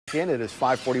It is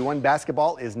 5:41.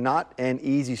 Basketball is not an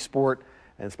easy sport,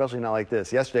 and especially not like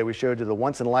this. Yesterday, we showed you the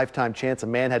once-in-a-lifetime chance a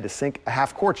man had to sink a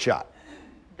half-court shot.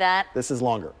 This is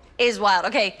longer. Is wild.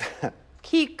 Okay.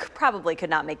 He probably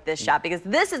could not make this shot because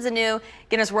this is a new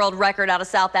Guinness World Record out of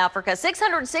South Africa.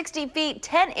 660 feet,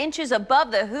 10 inches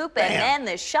above the hoop, and then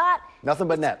the shot. Nothing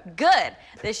but net. Good.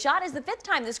 This shot is the 5th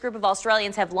time this group of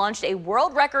Australians have launched a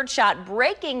world record shot,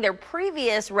 breaking their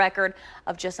previous record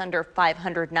of just under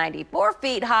 594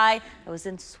 feet high. It was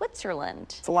in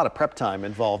Switzerland. It's a lot of prep time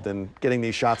involved in getting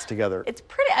these shots together. It's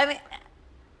pretty, I mean,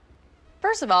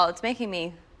 first of all, it's making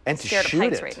me scared of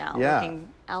heights right now, looking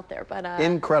out there. But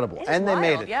incredible. And they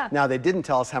made it. Yeah. Now, they didn't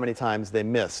tell us how many times they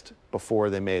missed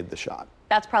before they made the shot.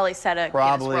 That's probably set a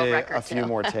Guinness World Record a few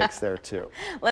more takes there, too.